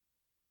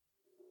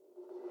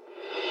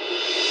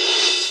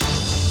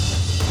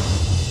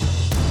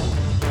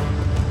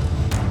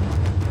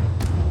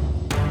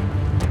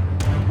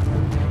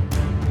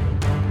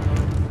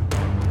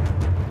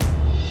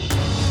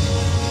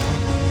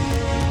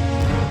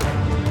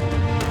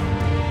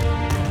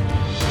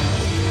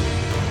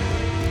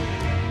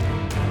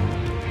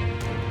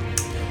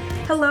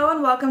Hello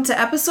and welcome to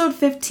episode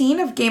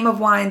 15 of Game of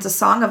Wines, a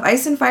Song of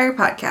Ice and Fire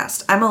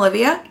podcast. I'm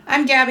Olivia.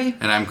 I'm Gabby.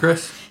 And I'm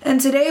Chris. And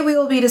today we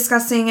will be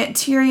discussing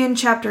Tyrion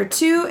Chapter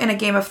 2 in A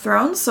Game of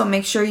Thrones, so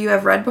make sure you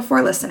have read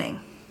before listening.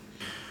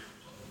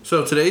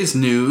 So today's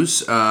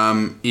news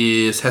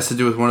has to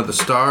do with one of the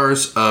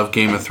stars of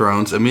Game of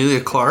Thrones, Emilia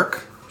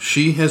Clarke.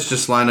 She has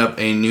just lined up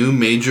a new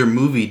major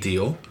movie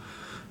deal.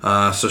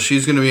 So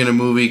she's going to be in a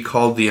movie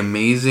called The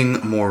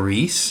Amazing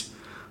Maurice.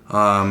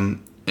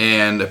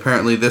 And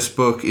apparently this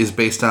book is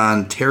based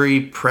on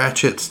Terry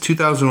Pratchett's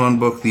 2001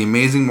 book, The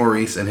Amazing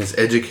Maurice and His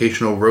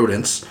Educational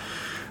Rodents.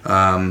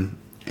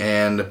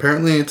 And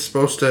apparently it's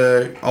supposed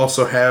to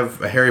also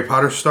have a Harry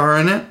Potter star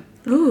in it.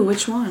 Ooh,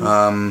 which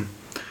one?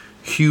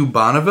 Hugh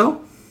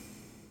Bonneville.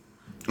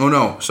 Oh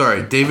no,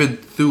 sorry,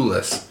 David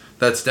Thewlis.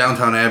 That's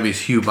Downton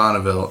Abbey's Hugh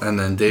Bonneville, and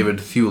then David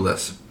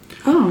Thewlis.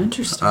 Oh,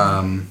 interesting.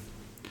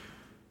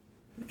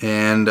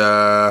 And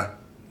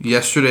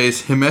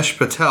yesterday's Himesh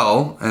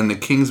Patel and the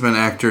Kingsman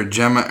actor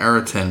Gemma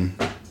Arterton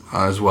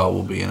as well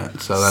will be in it.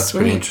 So that's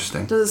pretty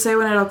interesting. Does it say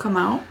when it'll come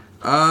out?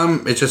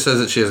 It just says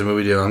that she has a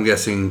movie deal. I'm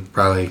guessing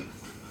probably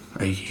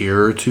a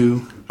year or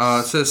two.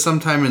 It says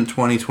sometime in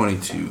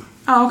 2022.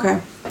 Oh, okay.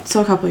 So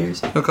a couple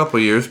years. A couple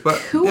years,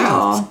 but cool.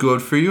 Yeah, it's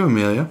good for you,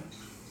 Amelia.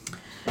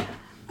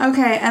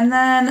 Okay, and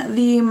then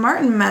the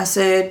Martin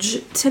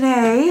message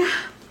today.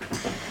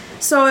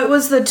 So it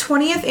was the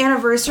 20th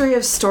anniversary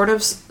of Storm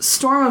of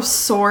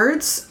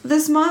Swords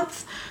this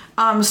month.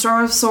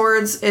 Storm of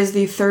Swords is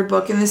the third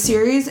book in the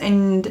series,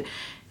 and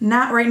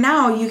right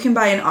now you can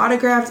buy an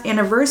autographed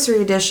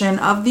anniversary edition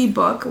of the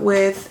book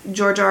with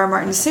George R. R.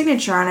 Martin's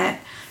signature on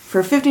it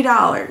for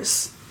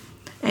 $50.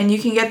 And you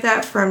can get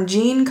that from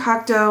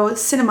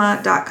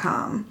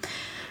GeneCocteauCinema.com.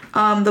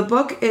 The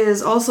book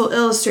is also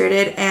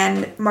illustrated,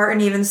 and Martin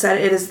even said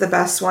it is the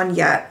best one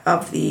yet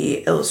of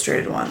the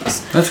illustrated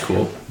ones. That's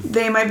cool.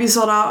 They might be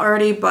sold out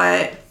already,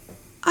 but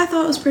I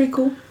thought it was pretty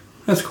cool.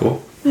 That's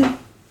cool. Yeah.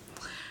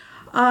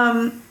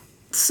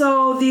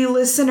 So the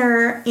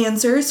listener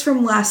answers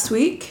from last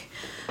week.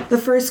 The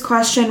first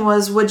question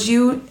was, would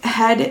you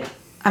heed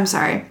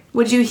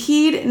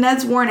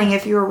Ned's warning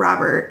if you were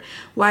Robert?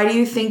 Why do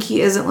you think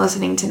he isn't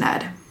listening to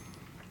Ned?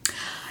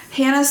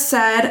 Hannah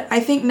said,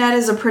 I think Ned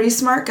is a pretty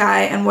smart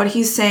guy, and what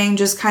he's saying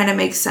just kind of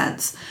makes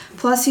sense.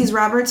 Plus, he's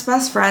Robert's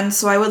best friend,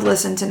 so I would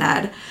listen to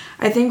Ned.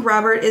 I think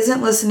Robert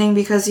isn't listening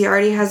because he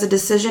already has a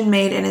decision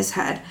made in his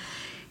head.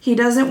 He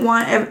doesn't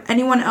want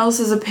anyone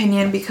else's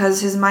opinion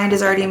because his mind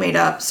is already made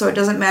up, so it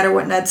doesn't matter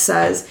what Ned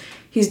says.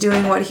 He's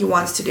doing what he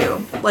wants to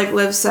do. Like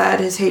Liv said,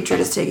 his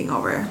hatred is taking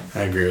over.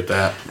 I agree with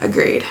that.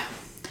 Agreed.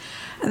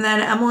 And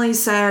then Emily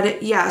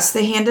said, yes,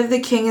 the hand of the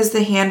king is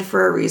the hand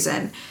for a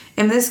reason.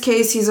 In this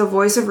case, he's a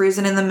voice of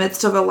reason in the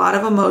midst of a lot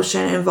of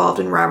emotion involved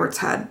in Robert's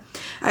head.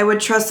 I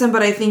would trust him,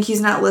 but I think he's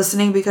not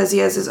listening because he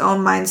has his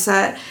own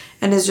mindset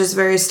and is just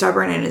very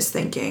stubborn in his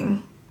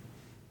thinking.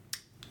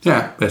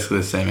 Yeah, basically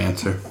the same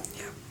answer.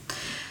 Yeah.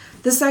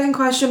 The second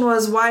question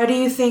was, why do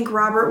you think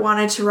Robert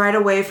wanted to ride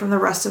away from the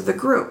rest of the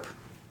group?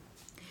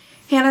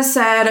 Hannah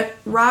said,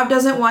 Rob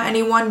doesn't want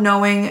anyone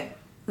knowing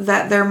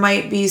that there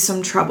might be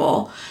some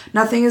trouble.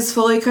 Nothing is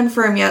fully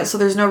confirmed yet, so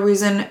there's no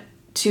reason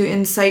to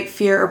incite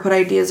fear or put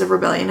ideas of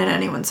rebellion in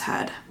anyone's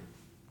head.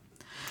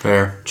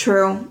 Fair.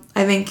 True.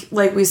 I think,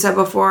 like we said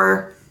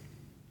before,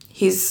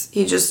 he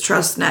just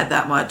trusts Ned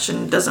that much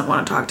and doesn't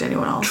want to talk to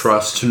anyone else.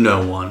 Trust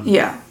no one.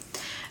 Yeah.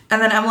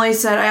 And then Emily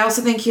said, I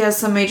also think he has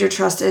some major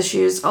trust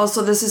issues.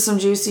 Also, this is some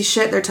juicy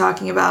shit they're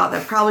talking about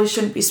that probably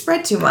shouldn't be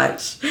spread too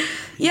much.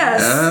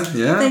 Yes.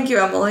 Yeah. Thank you,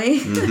 Emily.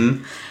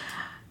 Mm-hmm.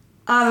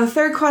 The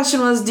third question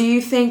was, do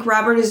you think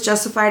Robert is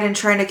justified in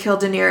trying to kill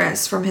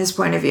Daenerys from his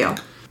point of view?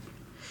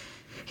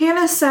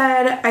 Hannah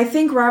said, I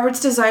think Robert's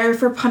desire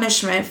for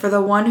punishment for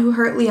the one who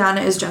hurt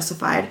Lyanna is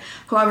justified.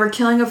 However,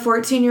 killing a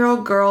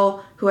 14-year-old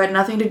girl who had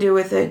nothing to do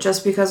with it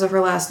just because of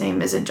her last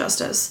name is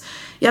injustice.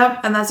 Yep,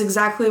 and that's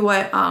exactly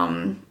what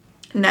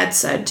Ned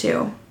said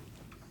too.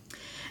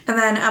 And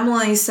then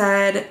Emily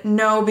said,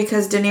 no,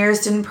 because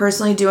Daenerys didn't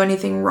personally do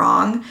anything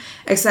wrong,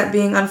 except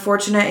being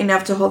unfortunate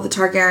enough to hold the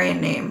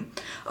Targaryen name.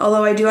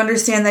 Although I do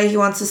understand that he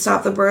wants to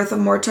stop the birth of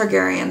more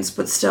Targaryens,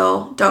 but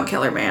still, don't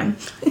kill her, man.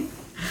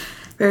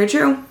 Very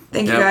true.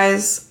 Thank you,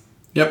 guys.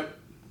 Yep.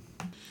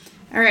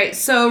 All right,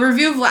 so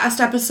review of last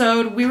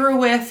episode. We were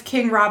with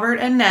King Robert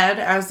and Ned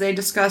as they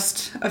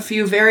discussed a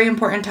few very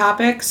important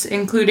topics,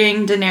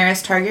 including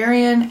Daenerys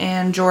Targaryen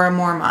and Jorah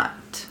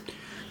Mormont.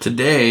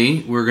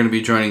 Today, we're going to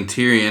be joining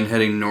Tyrion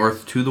heading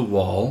north to the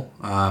Wall.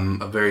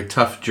 A very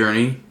tough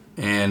journey.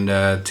 And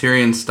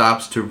Tyrion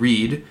stops to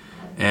read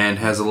and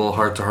has a little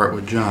heart-to-heart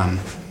with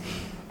Jon.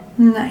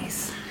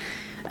 Nice.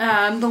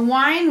 The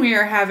wine we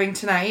are having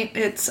tonight,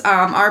 it's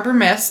Arbor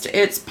Mist.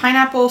 It's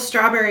pineapple,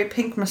 strawberry,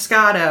 pink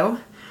Moscato.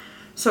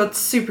 So it's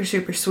super,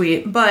 super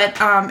sweet. But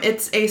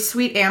it's a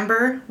sweet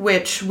amber,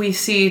 which we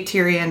see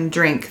Tyrion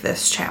drink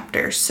this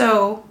chapter.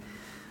 So,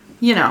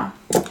 you know,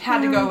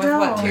 had to go with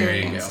what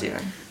Tyrion's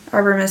doing.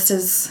 Arbor Mist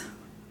is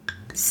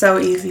so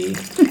easy.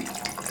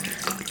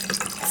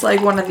 It's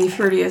like one of the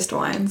fruitiest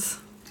wines.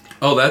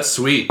 Oh, that's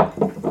sweet.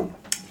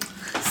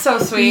 So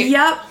sweet.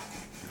 Yep.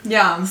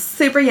 Yum.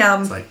 Super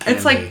yum. It's like candy.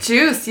 It's like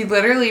juice. You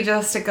literally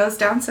just, it goes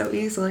down so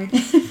easily.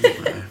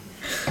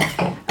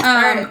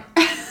 Alright.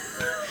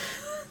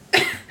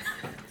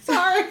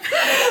 Sorry.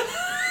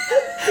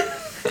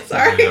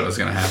 I knew that was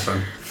gonna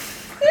happen.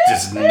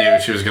 Just knew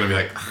she was gonna be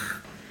like.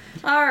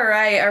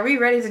 Alright, are we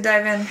ready to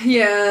dive in?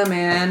 Yeah,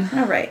 man.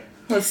 Alright.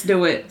 Let's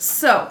do it.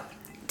 So,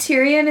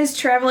 Tyrion is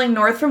traveling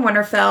north from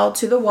Winterfell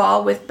to the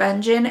Wall with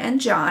Benjen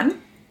and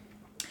Jon.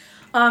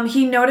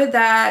 He noted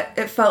that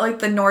it felt like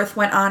the north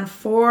went on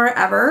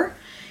forever.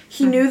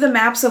 He knew the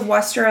maps of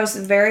Westeros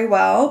very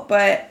well,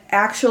 but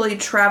actually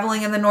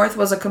traveling in the north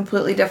was a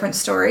completely different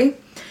story.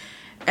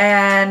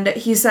 And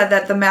he said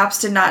that the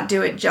maps did not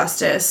do it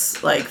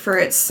justice, like, for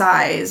its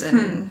size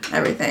and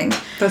everything.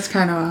 That's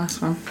kind of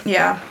awesome.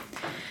 Yeah.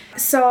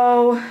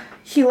 So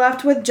he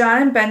left with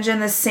Jon and Benjen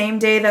the same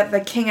day that the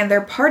king and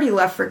their party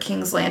left for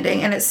King's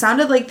Landing, and it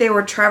sounded like they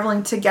were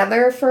traveling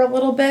together for a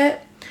little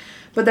bit,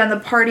 but then the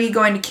party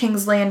going to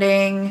King's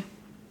Landing,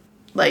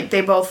 like,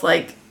 they both,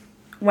 like,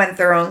 went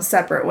their own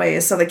separate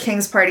ways. So the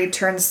King's party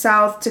turned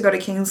south to go to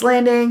King's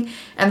Landing,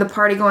 and the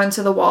party going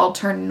to the Wall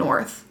turned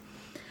north.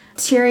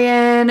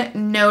 Tyrion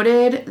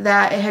noted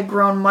that it had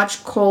grown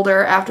much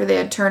colder after they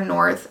had turned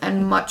north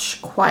and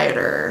much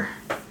quieter.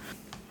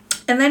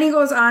 And then he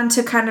goes on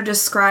to kind of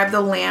describe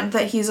the land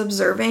that he's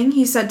observing.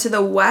 He said to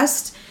the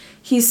west,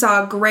 he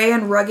saw gray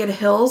and rugged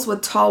hills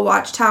with tall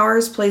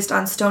watchtowers placed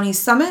on stony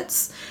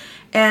summits.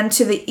 And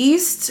to the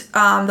east,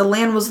 the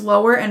land was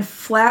lower and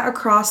flat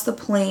across the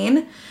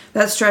plain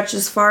that stretched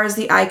as far as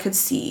the eye could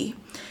see.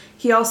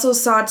 He also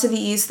saw to the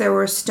east there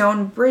were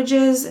stone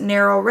bridges,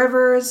 narrow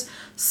rivers,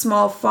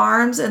 small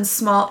farms, and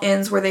small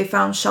inns where they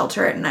found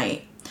shelter at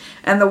night.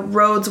 And the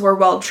roads were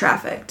well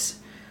trafficked.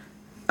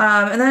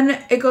 And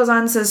then it goes on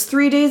and says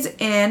 3 days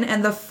in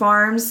and the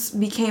farms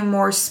became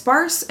more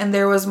sparse and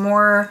there was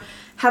more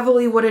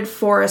heavily wooded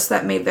forest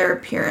that made their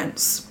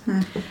appearance.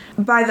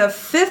 By the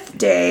 5th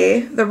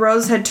day, the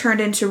roads had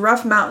turned into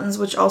rough mountains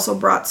which also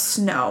brought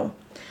snow.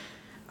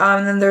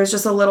 And then there's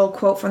just a little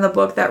quote from the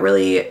book that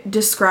really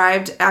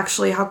described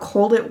actually how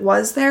cold it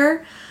was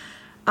there.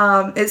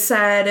 It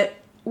said,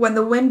 when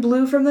the wind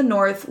blew from the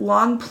north,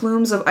 long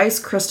plumes of ice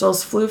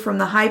crystals flew from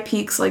the high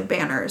peaks like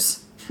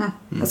banners.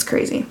 That's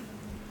crazy.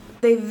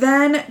 They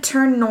then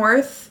turned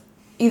north,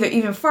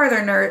 even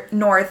farther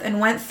north, and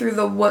went through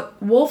the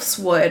Wolf's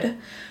Wood,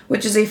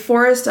 which is a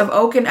forest of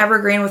oak and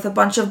evergreen with a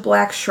bunch of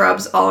black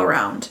shrubs all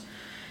around.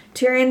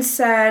 Tyrion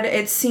said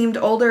it seemed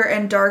older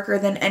and darker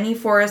than any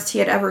forest he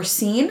had ever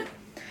seen.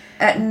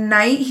 At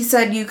night, he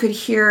said you could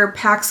hear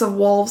packs of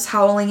wolves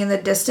howling in the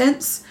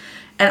distance,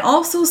 and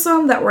also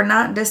some that were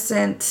not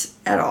distant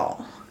at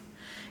all.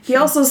 He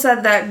also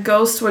said that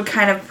Ghost would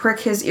kind of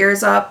prick his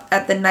ears up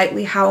at the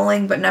nightly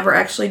howling, but never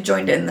actually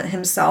joined in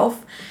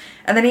himself.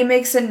 And then he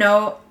makes a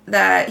note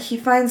that he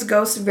finds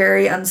Ghost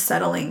very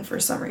unsettling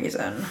for some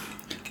reason.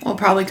 Well,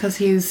 probably because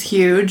he's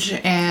huge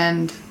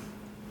and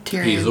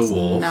Tyrion's He's a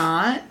wolf.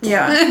 not.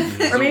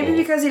 Yeah. Or maybe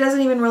because he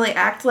doesn't even really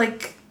act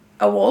like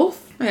a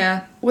wolf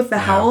Yeah. with the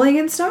howling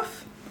and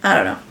stuff. I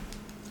don't know.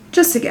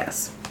 Just a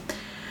guess.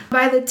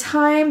 By the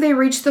time they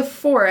reached the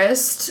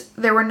forest,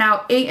 there were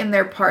now 8 in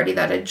their party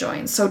that had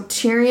joined. So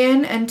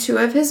Tyrion and 2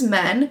 of his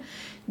men,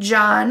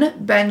 Jon,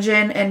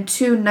 Benjen, and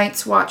 2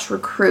 Night's Watch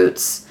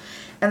recruits,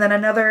 and then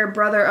another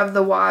brother of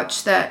the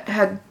Watch that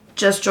had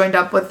just joined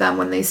up with them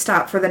when they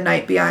stopped for the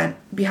night behind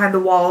the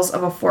walls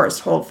of a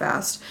forest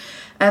holdfast.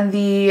 And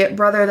the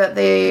brother that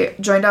they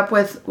joined up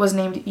with was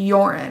named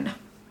Yoren.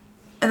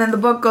 And then the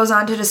book goes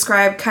on to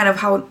describe kind of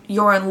how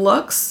Yoren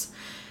looks.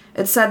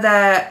 It said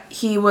that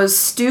he was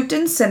stooped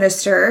and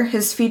sinister,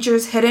 his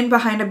features hidden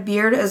behind a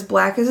beard as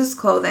black as his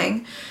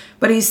clothing,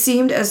 but he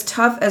seemed as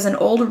tough as an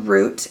old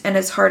root and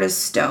as hard as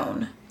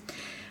stone.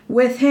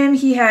 With him,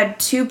 he had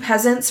 2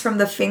 peasants from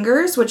the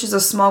Fingers, which is a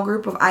small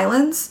group of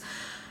islands,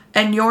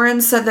 and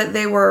Yoren said that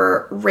they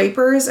were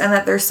rapers and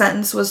that their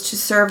sentence was to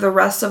serve the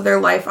rest of their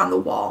life on the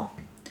Wall.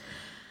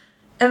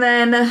 And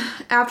then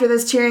after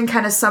this, Tyrion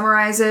kind of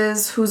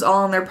summarizes who's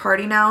all in their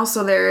party now.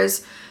 So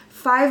there's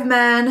 5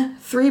 men,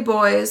 3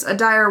 boys, a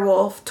dire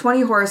wolf,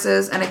 20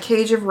 horses, and a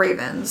cage of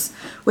ravens,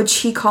 which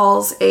he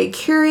calls a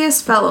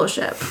curious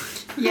fellowship.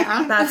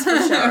 Yeah. That's for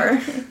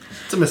sure.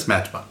 It's a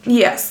mismatch bunch.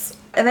 Yes.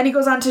 And then he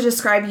goes on to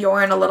describe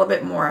Yoren a little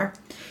bit more.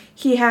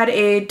 He had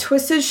a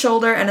twisted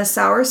shoulder and a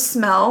sour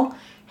smell,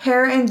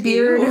 hair and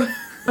beard. Ew.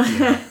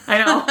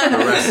 I know.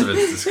 The rest of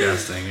it's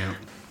disgusting. Yeah.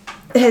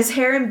 His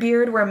hair and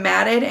beard were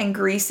matted and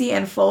greasy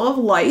and full of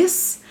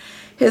lice.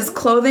 His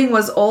clothing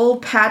was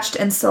old, patched,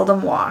 and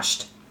seldom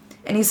washed.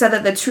 And he said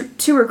that the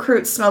 2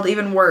 recruits smelled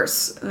even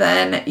worse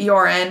than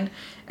Yoren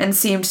and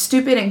seemed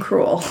stupid and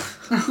cruel.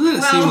 Doesn't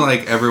it seem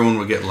like everyone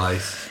would get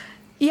lice?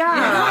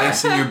 Yeah.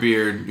 Lice in your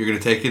beard. You're going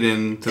to take it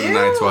into the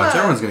Night's Watch.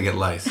 Everyone's going to get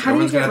lice. How do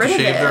you Everyone's get going to rid have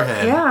to of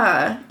shave it? their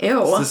head. Yeah.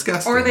 Ew. It's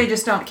disgusting. Or they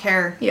just don't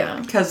care. Yeah.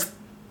 Because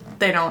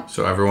they don't.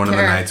 So everyone in the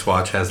care. Night's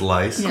Watch has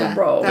lice? Yeah.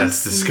 Gross.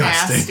 That's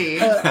disgusting. Nasty.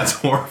 That's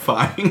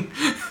horrifying.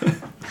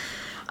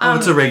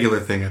 It's a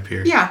regular thing up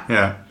here. Yeah.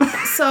 Yeah.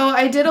 So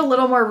I did a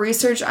little more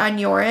research on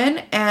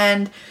Yoren,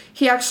 and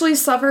he actually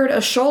suffered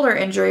a shoulder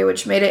injury,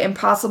 which made it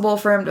impossible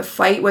for him to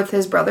fight with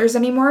his brothers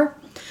anymore.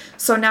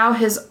 So now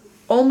his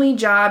only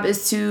job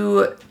is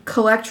to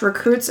collect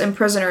recruits and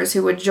prisoners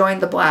who would join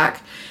the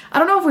Black. I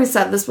don't know if we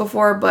said this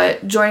before,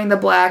 but joining the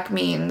Black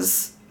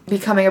means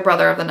becoming a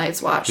brother of the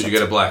Night's Watch. Did you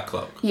get a black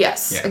cloak?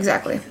 Yes, Yeah.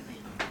 exactly.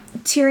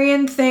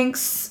 Tyrion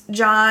thinks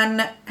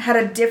Jon had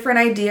a different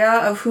idea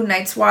of who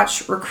Night's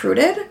Watch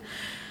recruited.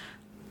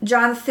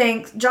 Jon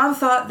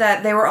thought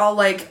that they were all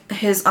like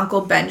his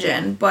Uncle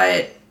Benjen,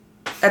 but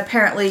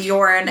apparently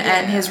Yoren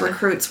and his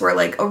recruits were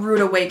like a rude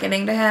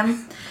awakening to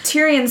him.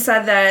 Tyrion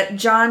said that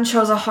Jon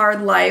chose a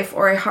hard life,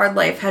 or a hard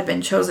life had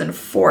been chosen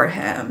for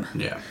him.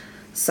 Yeah.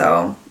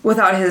 So,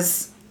 without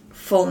his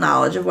full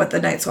knowledge of what the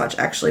Night's Watch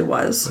actually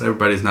was. But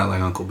everybody's not like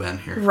Uncle Ben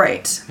here.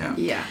 Right. Yeah.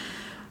 Yeah.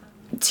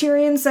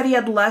 Tyrion said he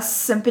had less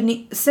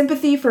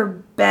sympathy for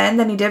Ben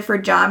than he did for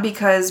Jon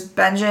because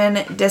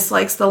Benjen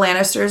dislikes the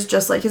Lannisters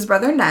just like his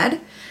brother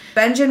Ned.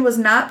 Benjen was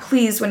not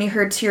pleased when he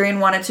heard Tyrion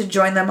wanted to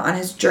join them on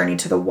his journey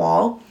to the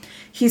Wall.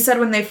 He said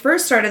when they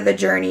first started the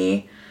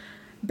journey,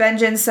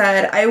 Benjen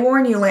said, "I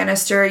warn you,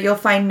 Lannister, you'll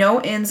find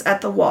no inns at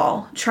the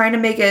Wall," trying to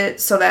make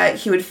it so that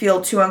he would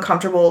feel too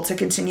uncomfortable to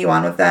continue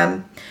on with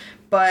them.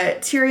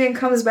 But Tyrion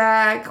comes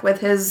back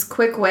with his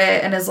quick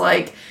wit and is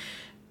like,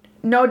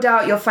 "No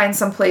doubt you'll find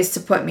some place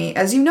to put me.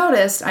 As you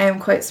noticed, I am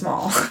quite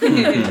small."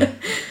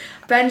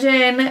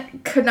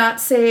 Benjen could not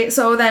say...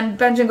 So then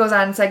Benjen goes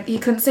on and said he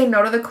couldn't say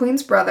no to the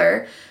Queen's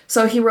brother,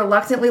 so he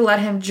reluctantly let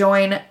him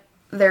join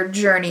their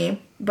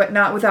journey, but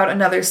not without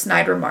another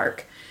snide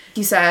remark.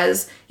 He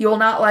says, "You will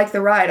not like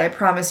the ride, I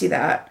promise you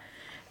that."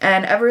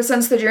 And ever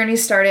since the journey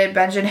started,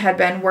 Benjen had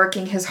been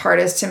working his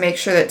hardest to make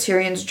sure that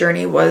Tyrion's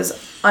journey was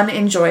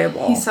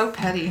unenjoyable. He's so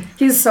petty.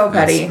 He's so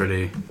petty. That's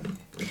pretty...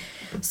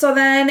 So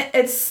then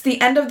it's the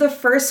end of the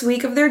first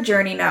week of their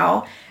journey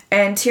now,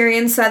 and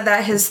Tyrion said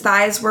that his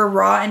thighs were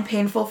raw and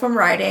painful from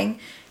riding,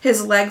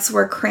 his legs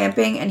were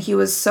cramping, and he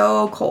was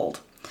so cold.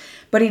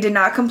 But he did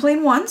not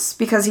complain once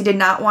because he did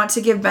not want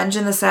to give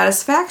Benjen the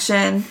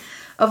satisfaction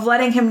of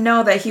letting him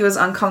know that he was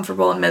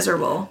uncomfortable and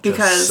miserable.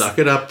 Because Just suck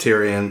it up,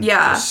 Tyrion.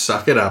 Yeah. Just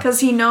suck it up. Because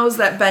he knows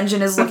that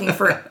Benjen is looking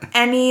for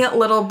any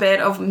little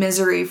bit of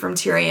misery from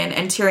Tyrion,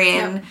 and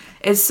Tyrion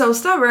is so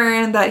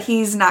stubborn that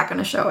he's not going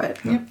to show it.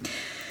 Yep.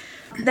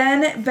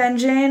 Then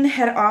Benjen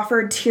had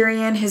offered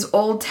Tyrion his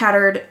old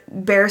tattered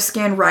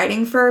bearskin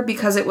riding fur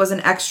because it was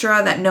an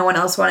extra that no one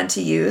else wanted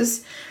to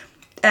use.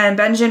 And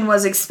Benjen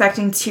was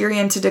expecting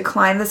Tyrion to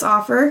decline this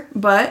offer,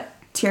 but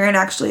Tyrion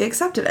actually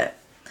accepted it.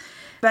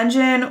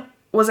 Benjen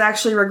was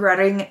actually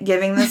regretting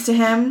giving this to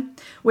him,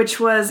 which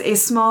was a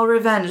small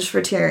revenge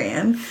for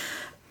Tyrion.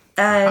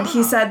 And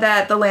he said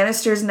that the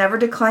Lannisters never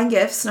decline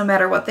gifts, no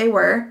matter what they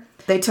were.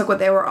 They took what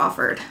they were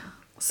offered.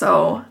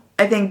 So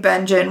I think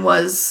Benjen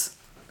was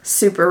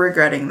super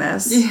regretting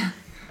this. Yeah.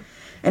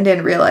 And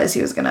didn't realize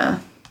he was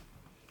gonna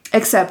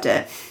accept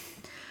it.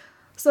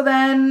 So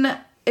then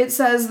it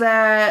says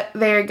that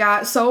they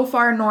got so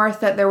far north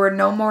that there were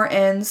no more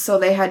inns, so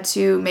they had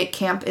to make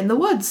camp in the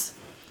woods.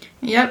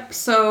 Yep,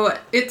 so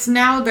it's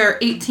now their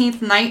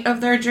 18th night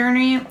of their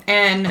journey,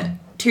 and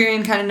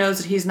Tyrion kind of knows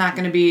that he's not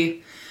going to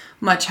be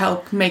much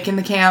help making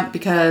the camp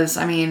because,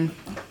 I mean,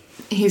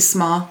 he's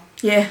small.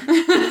 Yeah.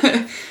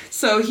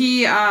 So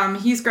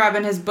he's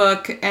grabbing his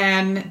book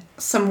and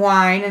some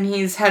wine, and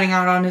he's heading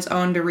out on his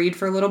own to read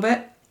for a little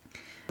bit.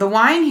 The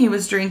wine he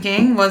was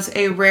drinking was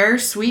a rare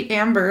sweet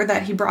amber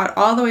that he brought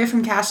all the way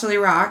from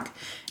Casterly Rock,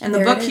 and the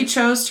There book it he is.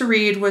 chose to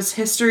read was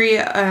History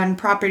and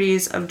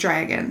Properties of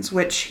Dragons,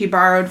 which he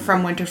borrowed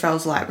from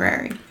Winterfell's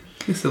library.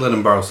 At least they let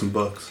him borrow some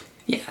books.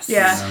 Yes.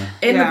 Yeah.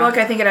 In Yeah. the book,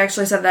 I think it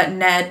actually said that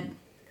Ned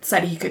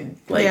said he could,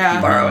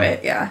 Yeah. borrow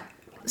it. Yeah.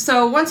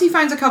 So once he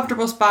finds a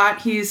comfortable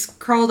spot, he's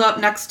curled up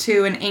next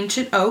to an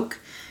ancient oak,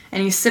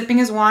 and he's sipping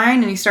his wine,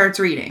 and he starts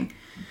reading.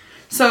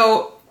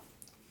 So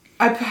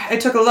I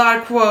took a lot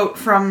of quote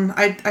from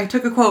I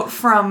took a quote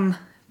from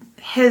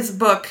his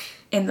book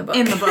In the book.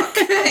 in the book.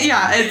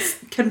 Yeah, it's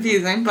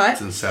confusing, but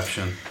It's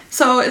Inception.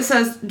 so it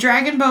says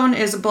Dragonbone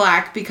is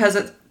black because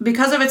of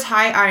its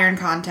high iron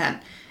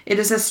content. It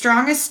is as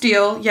strong as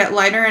steel, yet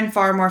lighter and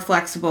far more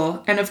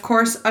flexible, and of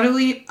course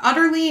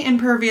utterly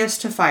impervious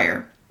to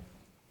fire.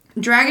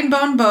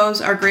 Dragonbone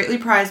bows are greatly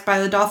prized by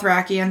the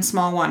Dothraki, and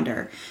small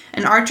wonder.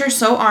 An archer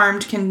so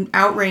armed can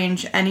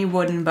outrange any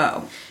wooden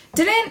bow.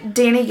 Didn't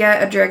Dany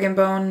get a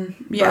dragonbone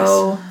Yes.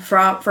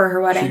 bow for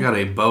her wedding? She got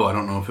a bow. I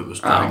don't know if it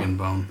was dragon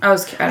bone. I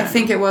was. I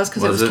think it was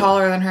because it Was was it?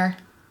 taller than her.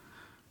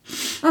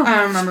 Oh. I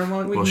don't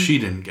remember. Well, she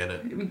didn't get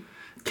it.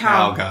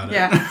 Cal got it.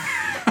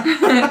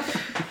 Yeah.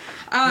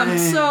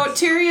 So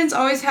Tyrion's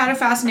always had a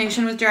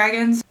fascination with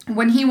dragons.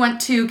 When he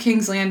went to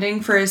King's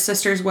Landing for his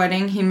sister's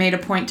wedding, he made a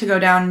point to go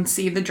down and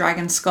see the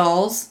dragon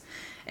skulls.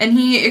 And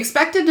he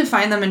expected to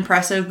find them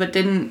impressive, but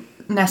didn't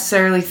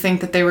necessarily think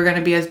that they were going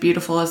to be as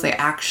beautiful as they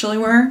actually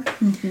were.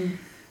 Mm-hmm.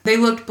 They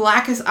looked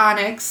black as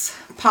onyx,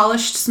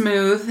 polished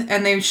smooth,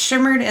 and they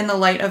shimmered in the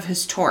light of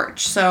his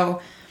torch.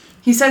 So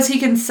he says he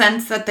can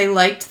sense that they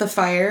liked the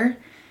fire,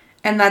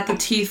 and that the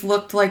teeth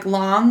looked like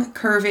long,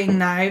 curving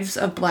knives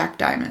of black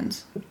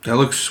diamonds. That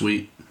looks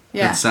sweet.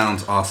 Yeah. That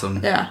sounds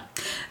awesome. Yeah.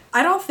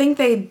 I don't think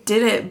they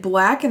did it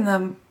black in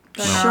the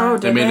show,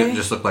 did They made they? it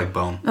just look like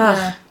bone.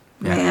 Ugh,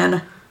 Yeah.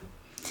 man.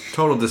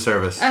 Total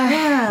disservice.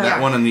 Yeah.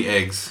 That one and the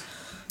eggs.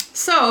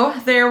 So,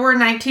 there were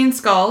 19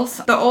 skulls.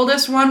 The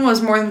oldest one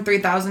was more than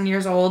 3,000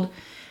 years old,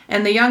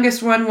 and the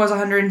youngest one was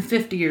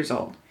 150 years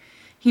old.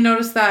 He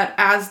noticed that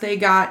as they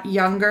got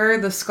younger,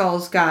 the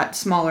skulls got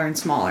smaller and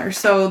smaller.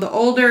 So, the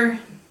older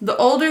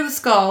the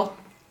skull,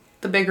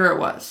 the bigger it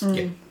was.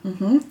 Yeah.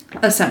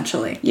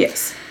 Essentially.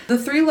 Yes. The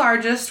three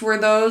largest were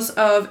those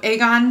of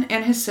Aegon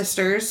and his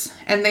sisters,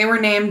 and they were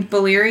named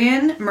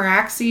Balerion,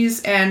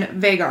 Meraxes, and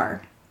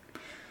Vagar.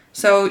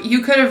 So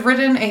you could have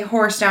ridden a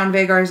horse down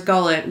Vagar's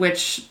gullet,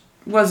 which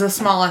was the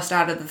smallest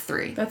out of the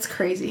three. That's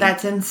crazy.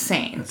 That's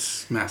insane.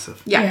 It's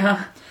massive.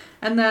 Yeah.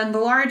 And then the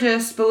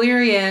largest,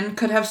 Balerion,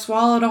 could have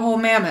swallowed a whole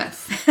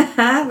mammoth.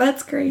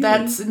 That's crazy.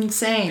 That's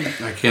insane.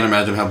 I can't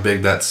imagine how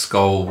big that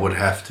skull would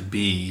have to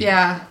be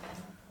Yeah.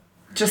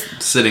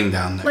 Just, sitting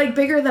down there. like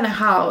bigger than a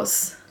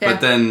house. yeah.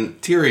 But then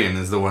Tyrion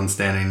is the one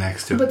standing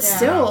next to it. But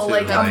still, too,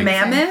 like a like-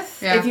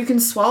 mammoth, Yeah. if you can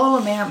swallow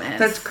a mammoth,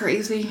 That's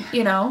crazy.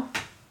 you know?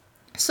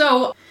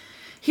 So,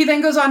 he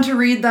then goes on to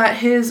read that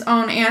his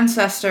own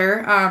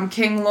ancestor,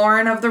 King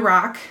Loren of the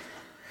Rock,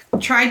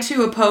 tried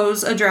to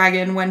oppose a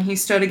dragon when he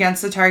stood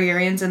against the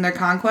Targaryens in their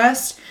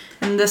conquest,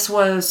 and this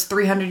was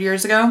 300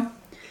 years ago.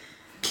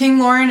 King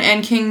Loren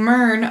and King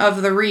Mern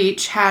of the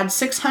Reach had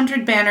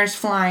 600 banners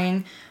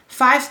flying,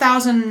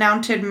 5,000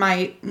 mounted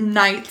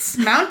knights.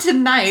 Mounted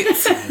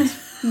mites.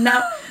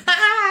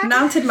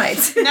 Mounted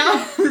mites.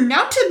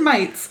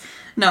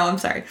 No, I'm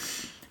sorry.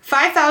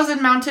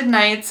 5,000 mounted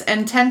knights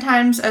and 10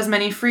 times as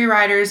many free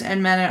riders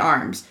and men at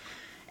arms.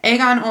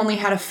 Aegon only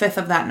had a fifth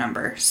of that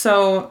number.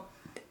 So,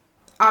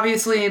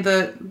 obviously,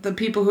 the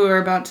people who are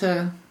about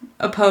to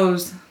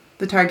oppose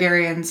the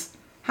Targaryens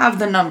have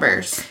the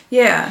numbers.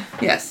 Yeah.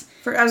 Yes.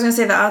 I was going to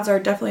say the odds are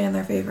definitely in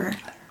their favor.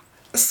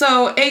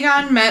 So,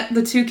 Aegon met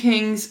the two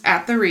kings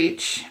at the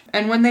Reach,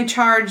 and when they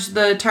charged,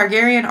 the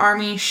Targaryen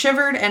army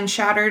shivered and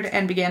shattered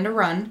and began to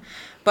run.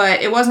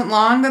 But it wasn't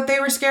long that they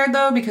were scared,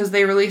 though, because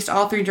they released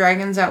all three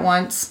dragons at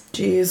once.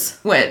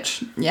 Jeez.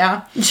 Which,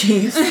 yeah.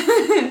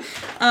 Jeez.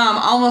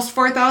 Almost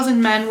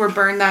 4,000 men were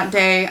burned that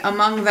day,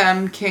 among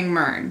them King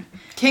Mern.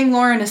 King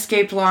Loren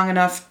escaped long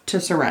enough to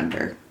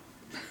surrender.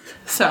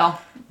 So,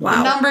 Wow.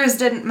 the numbers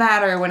didn't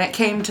matter when it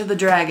came to the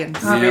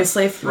dragons.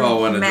 Obviously, Yep.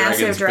 Well, when a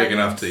massive dragon's big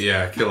enough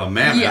to kill a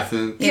mammoth,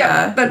 then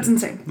Yeah. That's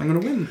insane. I'm gonna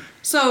win.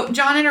 So,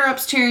 Jon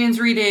interrupts Tyrion's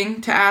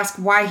reading to ask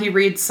why he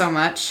reads so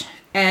much,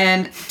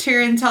 and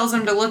Tyrion tells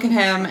him to look at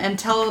him and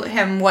tell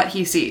him what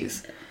he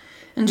sees.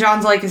 And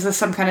Jon's like, is this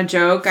some kind of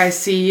joke? I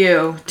see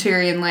you,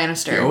 Tyrion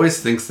Lannister. He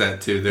always thinks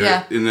that too.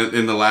 Yeah.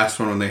 In the last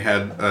one when they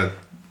had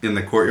in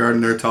the courtyard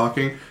and they're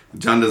talking,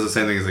 Jon does the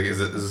same thing. He's like, is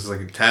this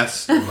like a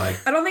test? Like,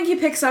 I don't think he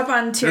picks up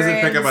on he doesn't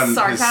pick up on Tyrion's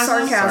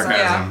sarcasm. his sarcasm.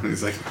 Yeah.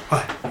 He's like,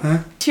 what? Huh?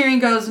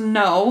 Tyrion goes,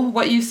 no,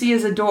 what you see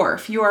is a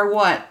dwarf. You are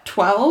what,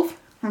 12?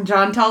 And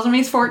Jon tells him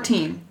he's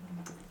 14.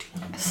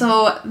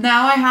 So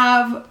now I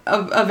have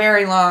a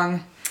very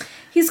long...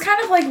 He's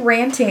kind of like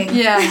ranting.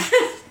 Yeah.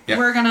 Yeah.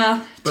 We're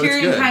gonna... But it's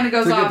Tyrion good. kind of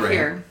goes It's a good off rant.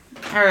 here.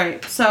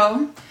 Alright,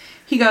 so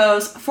he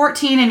goes,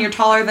 14 and you're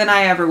taller than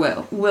I ever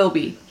will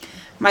be.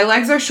 My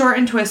legs are short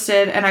and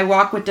twisted and I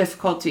walk with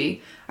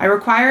difficulty. I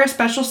require a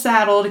special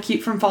saddle to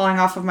keep from falling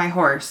off of my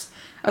horse.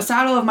 A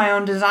saddle of my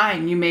own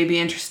design, you may be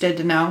interested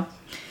to know.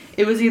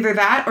 It was either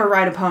that or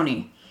ride a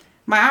pony.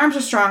 My arms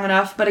are strong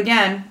enough, but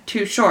again,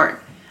 too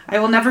short. I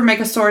will never make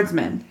a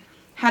swordsman.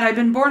 Had I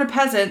been born a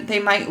peasant, they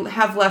might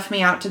have left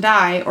me out to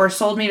die, or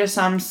sold me to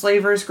some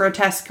slaver's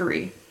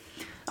grotesquerie.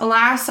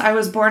 Alas, I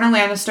was born a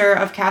Lannister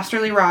of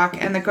Casterly Rock,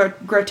 and the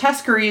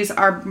grotesqueries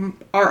are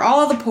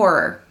all the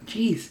poorer.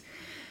 Jeez.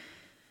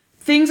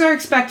 Things are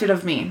expected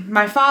of me.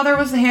 My father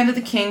was the hand of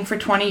the king for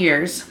 20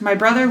 years. My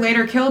brother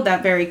later killed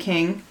that very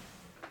king,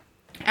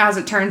 as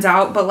it turns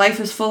out, but life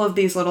is full of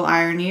these little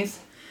ironies.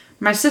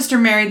 My sister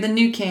married the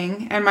new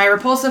king, and my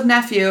repulsive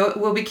nephew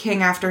will be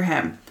king after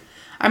him.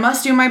 I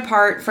must do my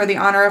part for the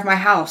honor of my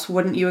house,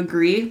 wouldn't you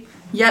agree?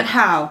 Yet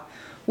how?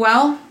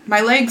 Well,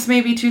 my legs may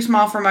be too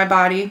small for my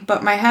body,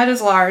 but my head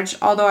is large,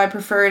 although I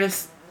prefer to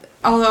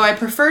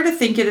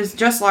think it is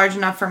just large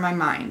enough for my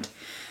mind.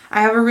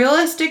 I have a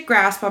realistic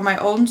grasp on my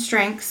own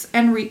strengths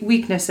and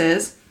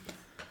weaknesses.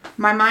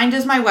 My mind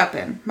is my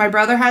weapon. My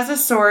brother has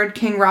his sword,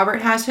 King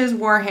Robert has his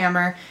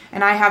warhammer,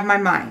 and I have my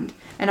mind.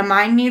 And a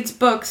mind needs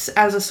books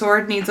as a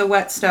sword needs a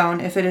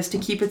whetstone if it is to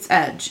keep its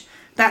edge.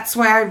 That's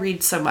why I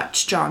read so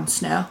much, Jon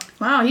Snow.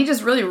 Wow, he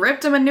just really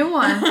ripped him a new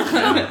one.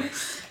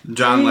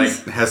 Jon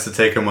has to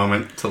take a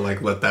moment to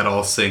let that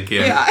all sink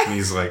in. Yeah. And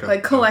he's like,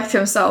 like collect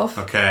himself.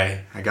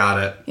 okay, I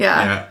got it.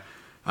 Yeah.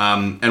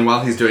 And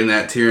while he's doing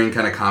that, Tyrion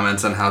kind of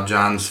comments on how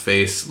Jon's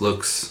face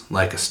looks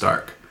like a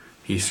Stark.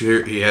 He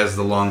has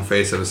the long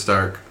face of a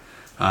Stark,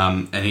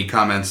 and he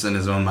comments in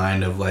his own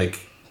mind of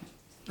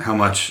how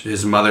much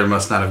his mother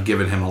must not have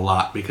given him a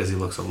lot because he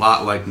looks a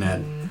lot like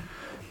Ned.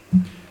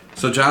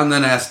 So Jon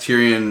then asks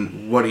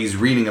Tyrion what he's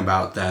reading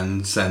about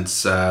then,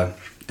 since and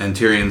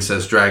Tyrion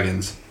says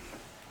dragons,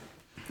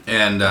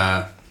 and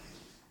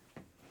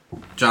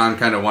Jon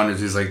kind of wonders.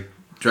 He's like,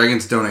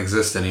 dragons don't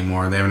exist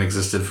anymore. They haven't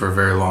existed for a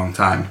very long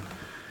time.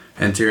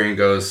 And Tyrion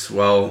goes,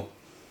 well,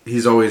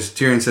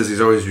 Tyrion says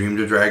he's always dreamed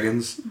of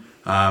dragons.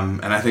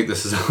 And I think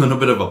this is a little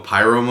bit of a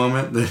pyro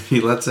moment that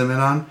he lets him in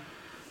on.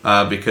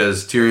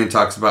 Because Tyrion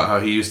talks about how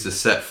he used to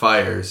set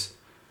fires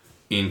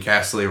in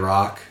Castle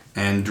Rock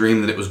and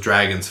dream that it was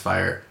dragon's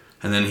fire.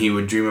 And then he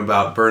would dream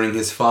about burning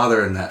his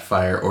father in that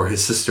fire or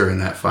his sister in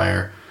that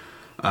fire.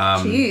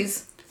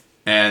 Jeez.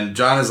 And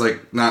Jon is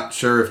like not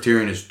sure if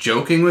Tyrion is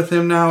joking with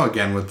him now,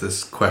 again with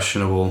this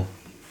questionable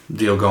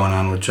deal going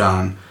on with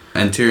Jon.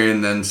 And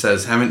Tyrion then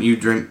says, haven't you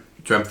dreamt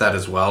that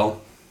as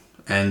well?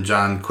 And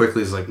Jon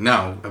quickly is like,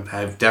 no,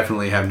 I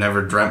definitely have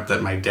never dreamt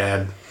that my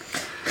dad,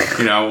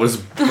 was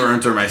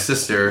burnt or my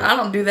sister. I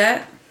don't do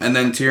that. And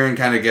then Tyrion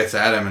kind of gets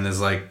at him and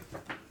is like,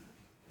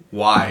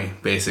 why,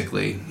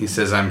 basically? He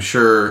says, I'm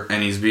sure,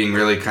 and he's being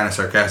really kind of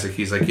sarcastic.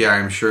 He's like, yeah,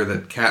 I'm sure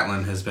that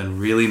Catelyn has been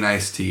really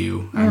nice to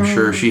you. I'm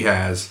sure she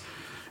has.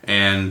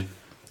 And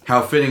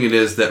how fitting it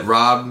is that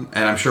Robb,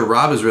 and I'm sure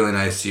Robb is really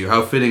nice to you,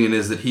 how fitting it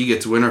is that he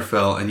gets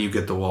Winterfell and you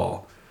get the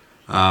Wall.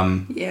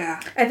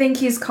 Yeah. I think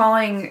he's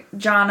calling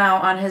Jon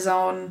out on his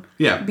own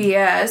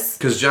BS.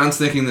 Because Jon's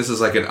thinking this is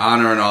like an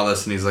honor and all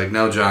this, and he's like,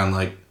 no, Jon,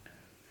 like,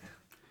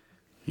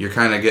 you're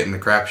kind of getting the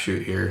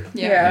crapshoot here.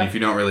 Yeah. And if you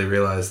don't really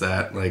realize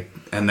that, like,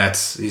 and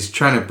he's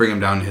trying to bring him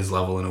down to his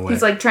level in a way.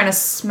 He's like trying to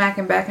smack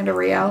him back into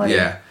reality.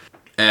 Yeah.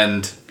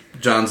 And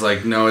Jon's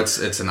like, no, it's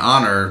an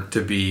honor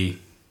to be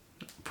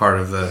part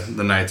of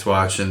the Night's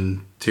Watch.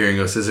 And Tyrion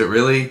goes, is it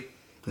really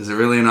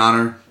an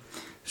honor?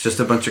 It's just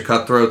a bunch of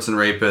cutthroats and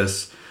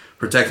rapists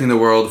protecting the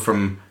world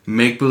from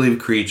make-believe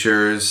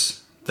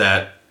creatures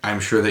that I'm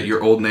sure that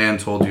your old Nan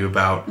told you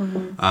about.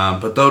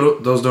 But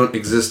those don't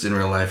exist in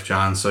real life,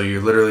 Jon. So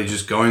you're literally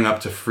just going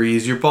up to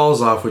freeze your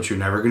balls off, which you're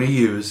never going to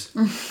use,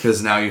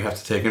 because now you have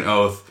to take an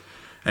oath.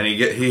 And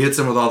he hits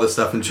him with all this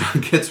stuff, and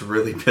Jon gets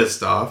really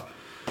pissed off.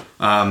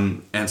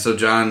 And so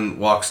Jon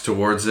walks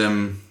towards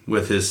him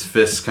with his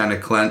fists kind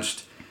of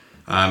clenched.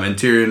 And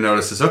Tyrion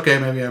notices, okay,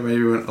 maybe I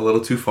went a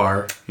little too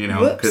far,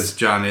 because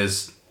Jon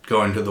is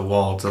going to the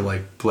Wall to,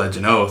 like, pledge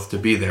an oath to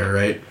be there,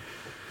 right?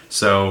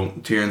 So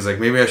Tyrion's like,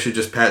 maybe I should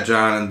just pat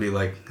Jon and be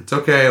like, it's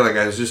okay, like,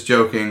 I was just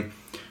joking.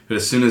 But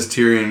as soon as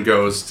Tyrion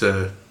goes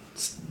to,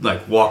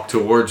 like, walk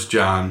towards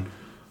Jon,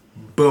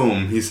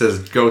 boom, he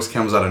says Ghost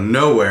comes out of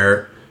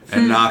nowhere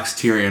and knocks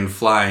Tyrion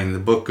flying. The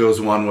book goes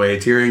one way,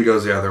 Tyrion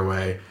goes the other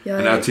way. Yikes.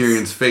 And now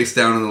Tyrion's face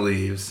down in the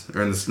leaves,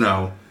 or in the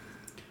snow.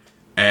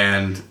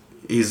 And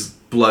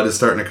blood is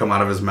starting to come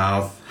out of his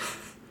mouth.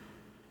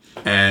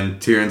 And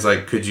Tyrion's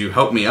like, could you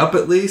help me up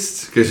at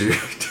least? Because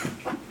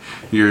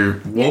your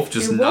wolf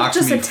just knocked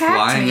me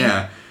flying. Me.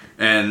 Yeah.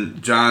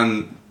 And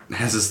Jon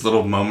has this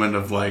little moment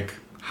of like,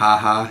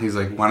 haha. He's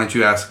like, why don't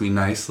you ask me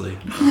nicely?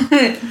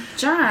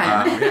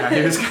 Jon.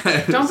 He was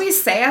kind of, don't be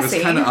sassy. It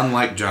was kind of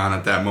unlike Jon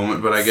at that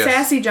moment, but I guess.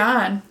 Sassy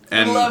Jon.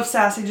 I love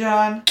sassy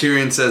Jon.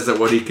 Tyrion says that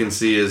what he can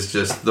see is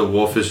just the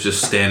wolf is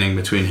just standing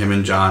between him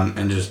and Jon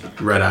and just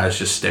red eyes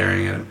just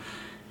staring at him.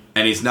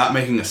 And he's not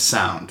making a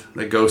sound.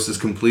 The Ghost is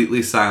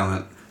completely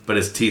silent, but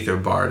his teeth are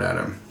barred at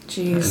him.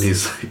 Jeez. And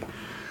he's like...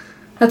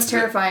 That's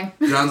terrifying.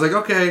 Jon's like,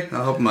 okay,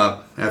 I'll help him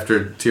up.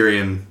 After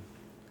Tyrion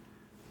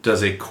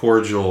does a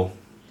cordial...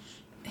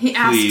 He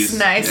asks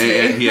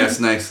nicely. He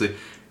asks nicely,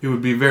 it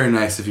would be very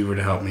nice if you were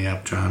to help me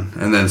up, Jon.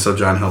 And then so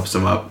Jon helps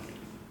him up.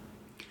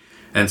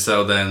 And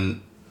so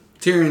then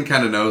Tyrion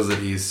kind of knows that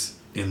he's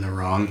in the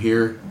wrong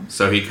here.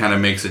 So he kind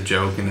of makes a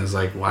joke and is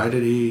like, why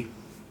did he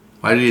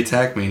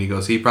attack me? And he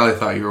goes, he probably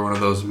thought you were one of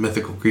those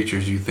mythical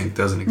creatures you think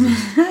doesn't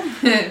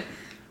exist.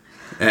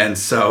 And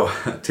so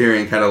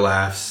Tyrion kind of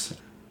laughs.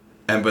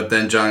 But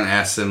then Jon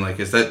asks him, like,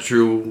 is that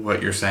true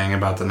what you're saying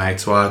about the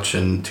Night's Watch?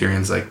 And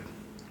Tyrion's like,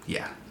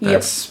 yeah,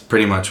 that's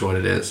pretty much what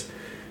it is.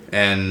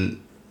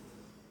 And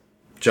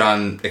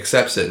Jon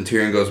accepts it. And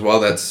Tyrion goes,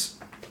 well,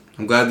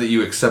 I'm glad that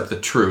you accept the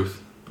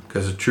truth.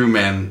 Because a true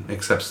man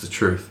accepts the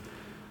truth.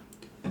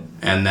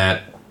 And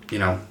that,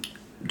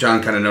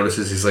 Jon kind of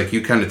notices, he's like,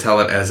 you kind of tell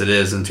it as it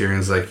is. And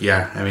Tyrion's like,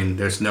 yeah, I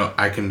mean,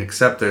 I can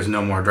accept there's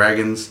no more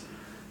dragons.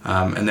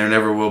 And there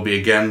never will be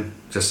again.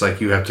 Just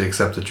like you have to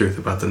accept the truth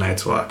about the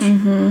Night's Watch.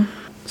 Mm-hmm.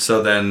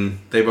 So then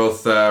they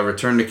both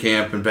return to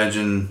camp, and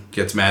Benjen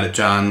gets mad at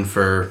Jon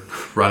for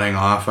running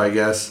off, I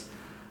guess.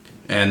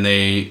 And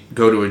they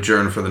go to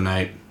adjourn for the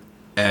night.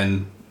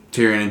 And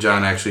Tyrion and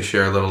Jon actually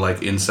share a little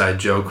like inside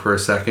joke for a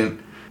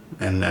second.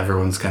 And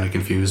everyone's kind of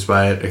confused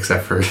by it,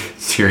 except for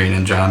Tyrion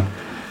and Jon.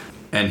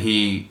 And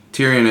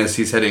Tyrion, as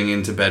he's heading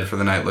into bed for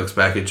the night, looks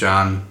back at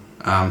Jon,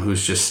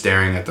 who's just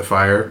staring at the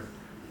fire.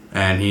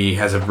 And he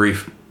has a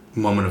brief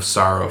moment of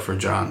sorrow for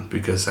Jon,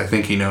 because I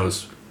think he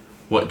knows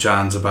what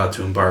Jon's about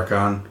to embark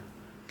on.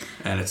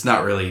 And it's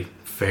not really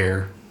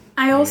fair.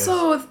 I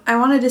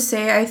wanted to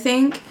say, I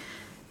think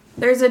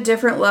there's a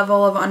different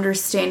level of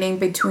understanding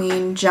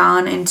between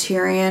Jon and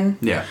Tyrion.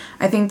 Yeah.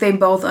 I think they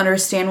both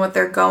understand what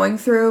they're going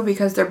through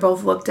because they're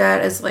both looked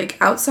at as like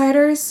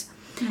outsiders.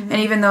 And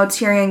even though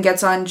Tyrion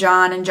gets on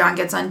Jon and Jon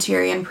gets on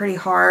Tyrion pretty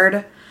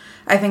hard,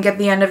 I think at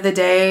the end of the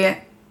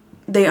day,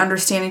 they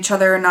understand each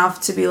other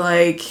enough to be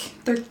like...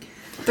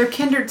 They're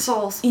kindred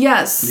souls.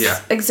 Yes. Yeah.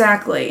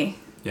 Exactly.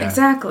 Yeah.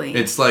 Exactly.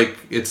 It's like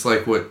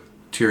what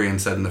Tyrion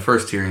said in the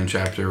first Tyrion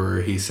chapter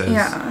where he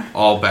says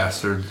all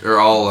bastards, or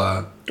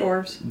all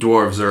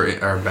dwarves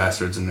are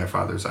bastards in their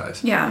father's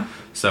eyes. Yeah.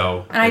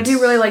 So... And I do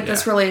really like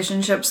this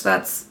relationships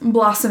that's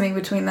blossoming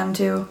between them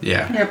two.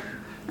 Yeah. Yep.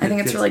 I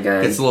think it's really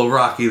good. It's a little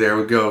rocky there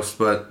with Ghost,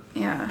 but...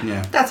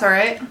 Yeah. That's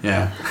alright.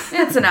 Yeah.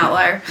 It's an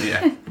outlier.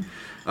 Yeah.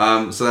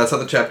 So that's how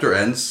the chapter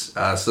ends.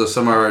 So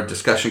some of our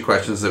discussion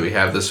questions that we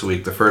have this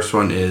week. The first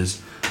one is,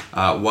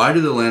 why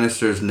do the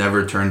Lannisters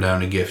never turn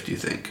down a gift, do you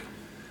think?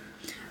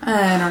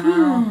 I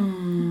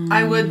don't know.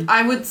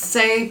 I would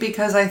say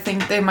because I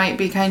think they might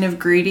be kind of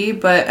greedy,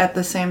 but at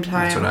the same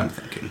time... That's what I'm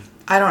thinking.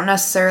 I don't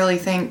necessarily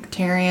think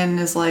Tyrion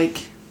is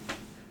like...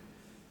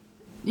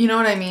 You know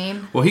what I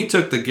mean? Well, he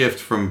took the gift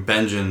from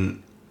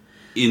Benjen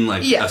in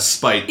like a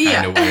spite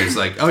kind of way. He's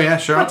like, oh yeah,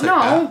 sure, I'll take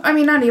that. I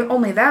mean, not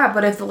only that,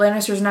 but if the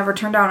Lannisters never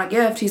turn down a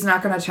gift, he's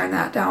not going to turn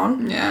that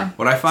down. Yeah.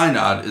 What I find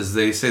odd is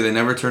they say they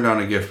never turn down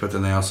a gift, but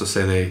then they also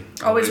say they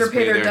always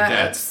repay their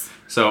debts.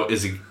 So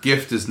is a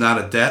gift is not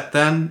a debt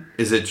then?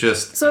 Is it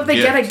just So if they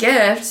get a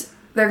gift,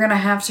 they're going to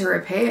have to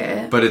repay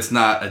it. But it's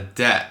not a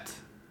debt.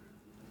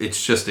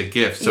 It's just a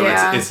gift. So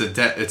it's a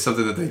debt. It's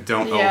something that they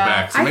don't owe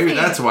back. So maybe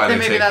that's why they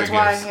take the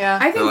gifts.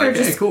 I think they're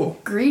just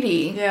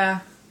greedy. Yeah.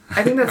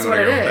 I think that's what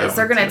it is.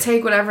 They're going to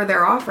take whatever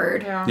they're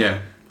offered.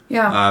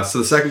 Yeah. So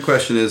the second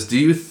question is, do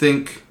you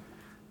think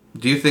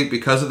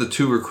because of the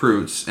two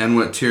recruits and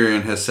what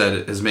Tyrion has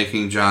said is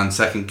making Jon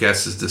second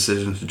guess his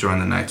decision to join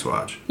the Night's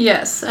Watch?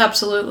 Yes,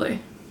 absolutely.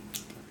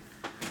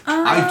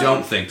 I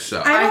don't think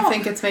so. I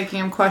think it's making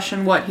him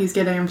question what he's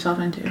getting himself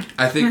into.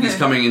 I think he's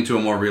coming into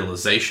a more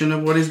realization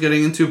of what he's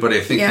getting into, but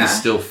I think he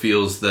still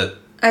feels that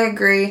I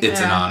agree.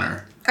 It's an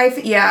honor.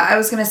 I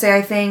was going to say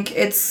I think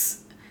it's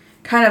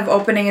kind of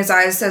opening his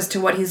eyes as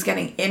to what he's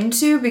getting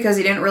into because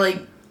he didn't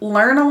really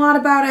learn a lot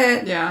about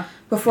it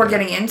before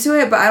getting into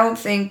it, but I don't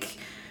think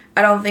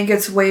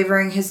it's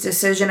wavering his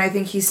decision. I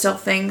think he still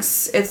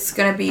thinks it's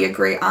going to be a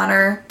great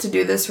honor to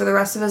do this for the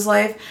rest of his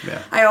life.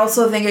 Yeah. I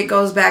also think it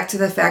goes back to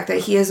the fact that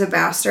he is a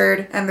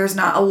bastard and there's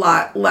not a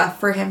lot left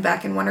for him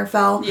back in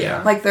Winterfell.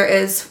 Yeah. Like there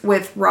is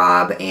with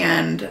Robb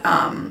and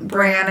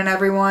Bran and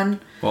everyone.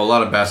 Well, a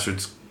lot of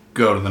bastards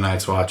go to the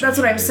Night's Watch. That's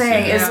what I'm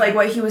saying. Is like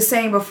what he was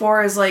saying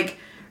before is like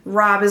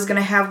Robb is going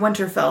to have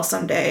Winterfell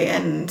someday,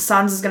 and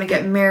Sansa's going to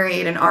get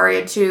married, and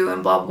Arya too,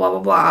 and blah, blah, blah,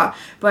 blah.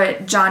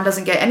 But Jon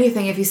doesn't get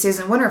anything if he stays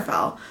in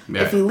Winterfell.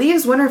 Yeah. If he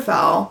leaves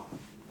Winterfell,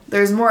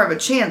 there's more of a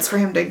chance for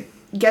him to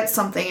get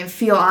something and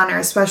feel honor,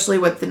 especially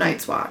with the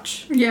Night's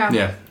Watch. Yeah.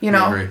 Yeah. You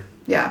know? I agree.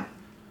 Yeah.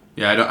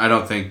 Yeah, I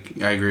don't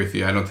think, I agree with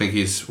you. I don't think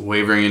he's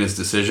wavering in his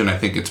decision. I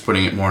think it's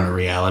putting it more in a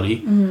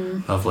reality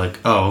of like,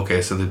 oh,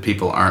 okay, so the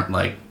people aren't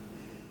like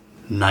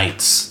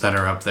knights that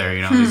are up there,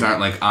 you know? These aren't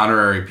like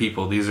honorary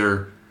people. These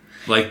are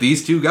like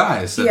these two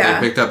guys that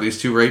they picked up, these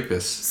two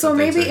rapists. So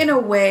maybe in a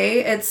way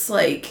it's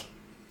like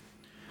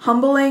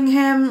humbling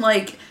him,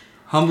 like...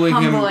 Humbling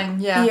him.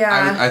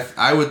 Yeah.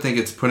 I would think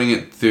it's putting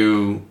it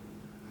through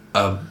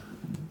a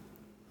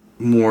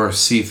more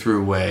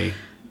see-through way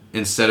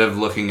instead of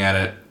looking at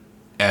it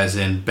as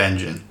in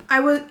Benjen. I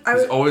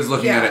was always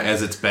looking at it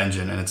as it's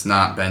Benjen, and it's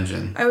not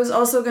Benjen. I was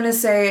also going to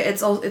say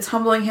it's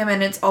humbling him,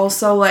 and it's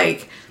also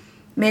like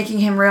making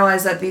him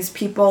realize that these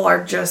people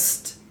are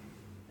just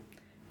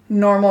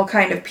normal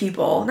kind of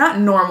people. Not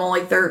normal,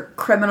 like they're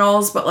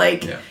criminals, but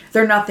like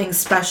they're nothing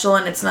special,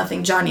 and it's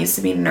nothing Jon needs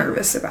to be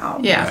nervous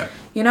about. Yeah.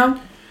 You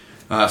know?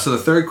 So the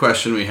third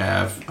question we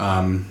have,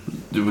 are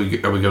we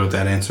good with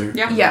that answer?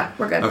 Yeah. Yeah,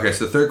 we're good. Okay,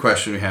 so the third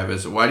question we have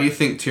is, why do you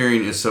think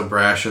Tyrion is so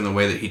brash in the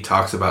way that he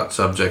talks about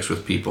subjects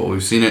with people?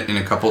 We've seen it in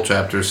a couple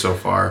chapters so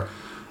far.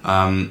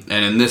 And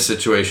in this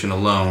situation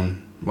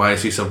alone, why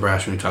is he so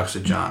brash when he talks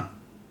to Jon?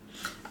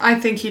 I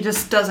think he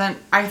just doesn't...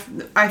 I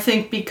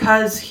think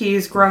because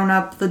he's grown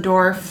up the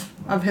dwarf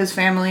of his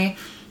family,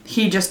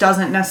 he just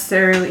doesn't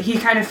necessarily... He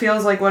kind of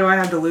feels like, what do I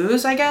have to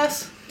lose, I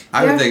guess?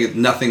 I would think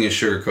nothing is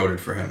sugar-coated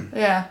for him.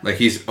 Yeah. Like,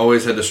 he's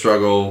always had to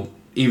struggle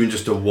even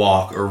just to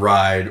walk or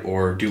ride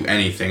or do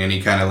anything. And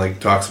he kind of, like,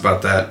 talks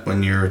about that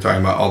when you're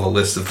talking about all the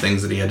lists of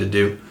things that he had to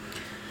do.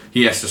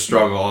 He has to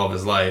struggle all of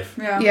his life.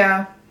 Yeah.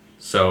 Yeah.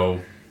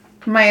 So...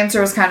 My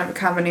answer was kind of a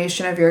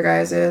combination of your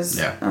guys's.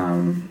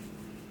 Yeah.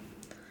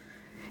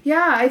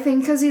 Yeah, I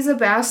think because he's a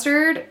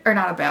bastard, or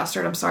not a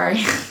bastard, I'm sorry.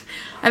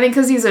 I think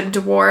because he's a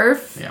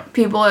dwarf,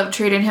 people have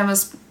treated him a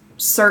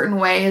certain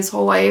way his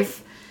whole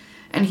life,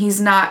 and he's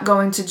not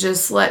going to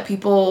just let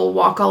people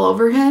walk all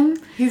over him.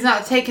 He's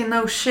not taking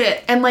no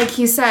shit. And like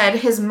he said,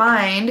 his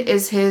mind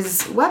is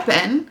his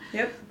weapon.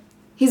 Yep.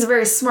 He's a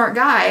very smart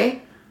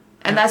guy,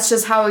 and that's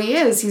just how he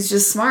is. He's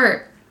just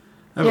smart.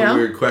 I have a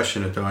weird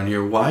question, though, on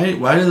here. Why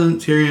doesn't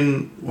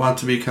Tyrion want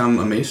to become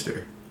a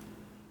maester?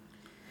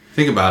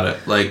 Think about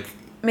it. Like,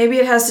 maybe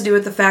it has to do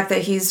with the fact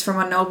that he's from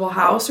a noble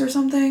house or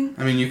something.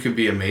 I mean, you could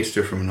be a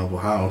maester from a noble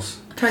house.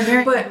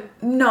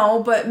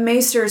 Targaryen. But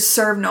maesters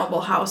serve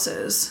noble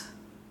houses.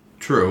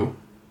 True.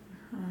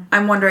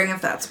 I'm wondering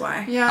if that's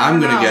why. Yeah, I'm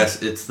going to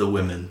guess it's the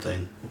women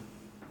thing.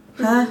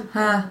 Huh?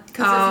 Because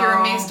if you're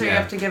a maester, you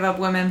have to give up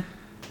women.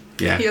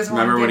 Yeah. He doesn't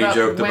Remember wanna when he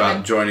give up joked women.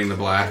 about joining the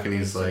Black and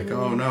he's like,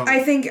 oh no.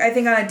 I think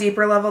on a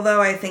deeper level,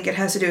 though, I think it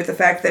has to do with the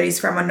fact that he's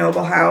from a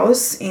noble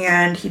house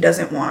and he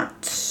doesn't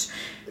want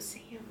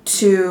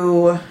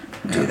to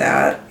do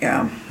that.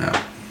 Yeah.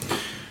 Yeah.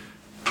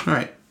 All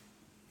right.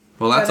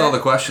 Well, that's all the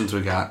questions we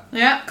got.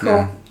 Yeah. Cool.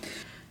 Yeah.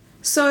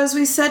 So as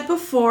we said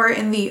before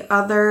in the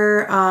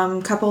other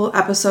couple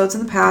episodes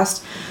in the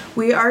past,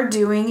 we are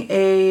doing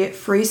a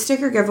free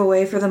sticker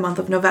giveaway for the month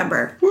of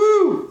November.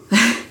 Woo!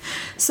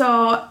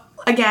 So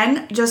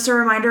again, just a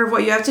reminder of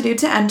what you have to do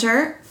to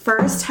enter.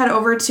 First, head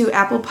over to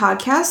Apple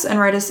Podcasts and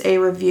write us a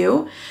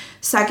review.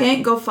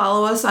 Second, go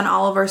follow us on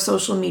all of our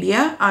social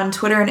media. On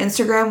Twitter and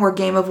Instagram, we're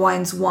Game of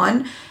Wines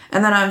 1.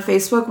 And then on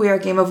Facebook, we are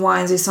Game of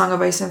Wines, a Song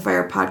of Ice and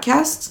Fire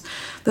podcasts.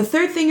 The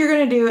third thing you're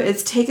going to do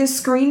is take a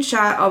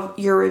screenshot of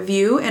your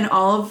review and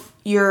all of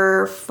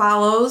your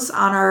follows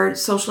on our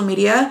social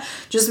media.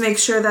 Just make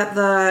sure that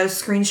the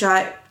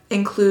screenshot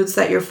includes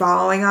that you're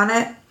following on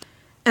it.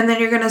 And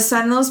then you're going to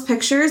send those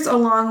pictures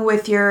along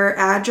with your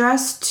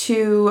address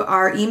to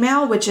our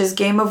email, which is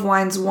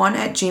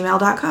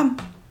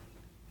gameofwines1@gmail.com.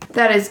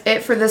 That is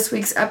it for this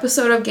week's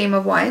episode of Game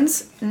of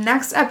Wines.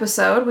 Next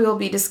episode, we will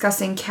be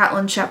discussing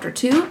Catelyn Chapter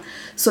 2,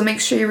 so make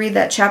sure you read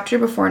that chapter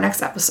before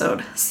next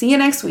episode. See you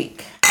next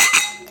week.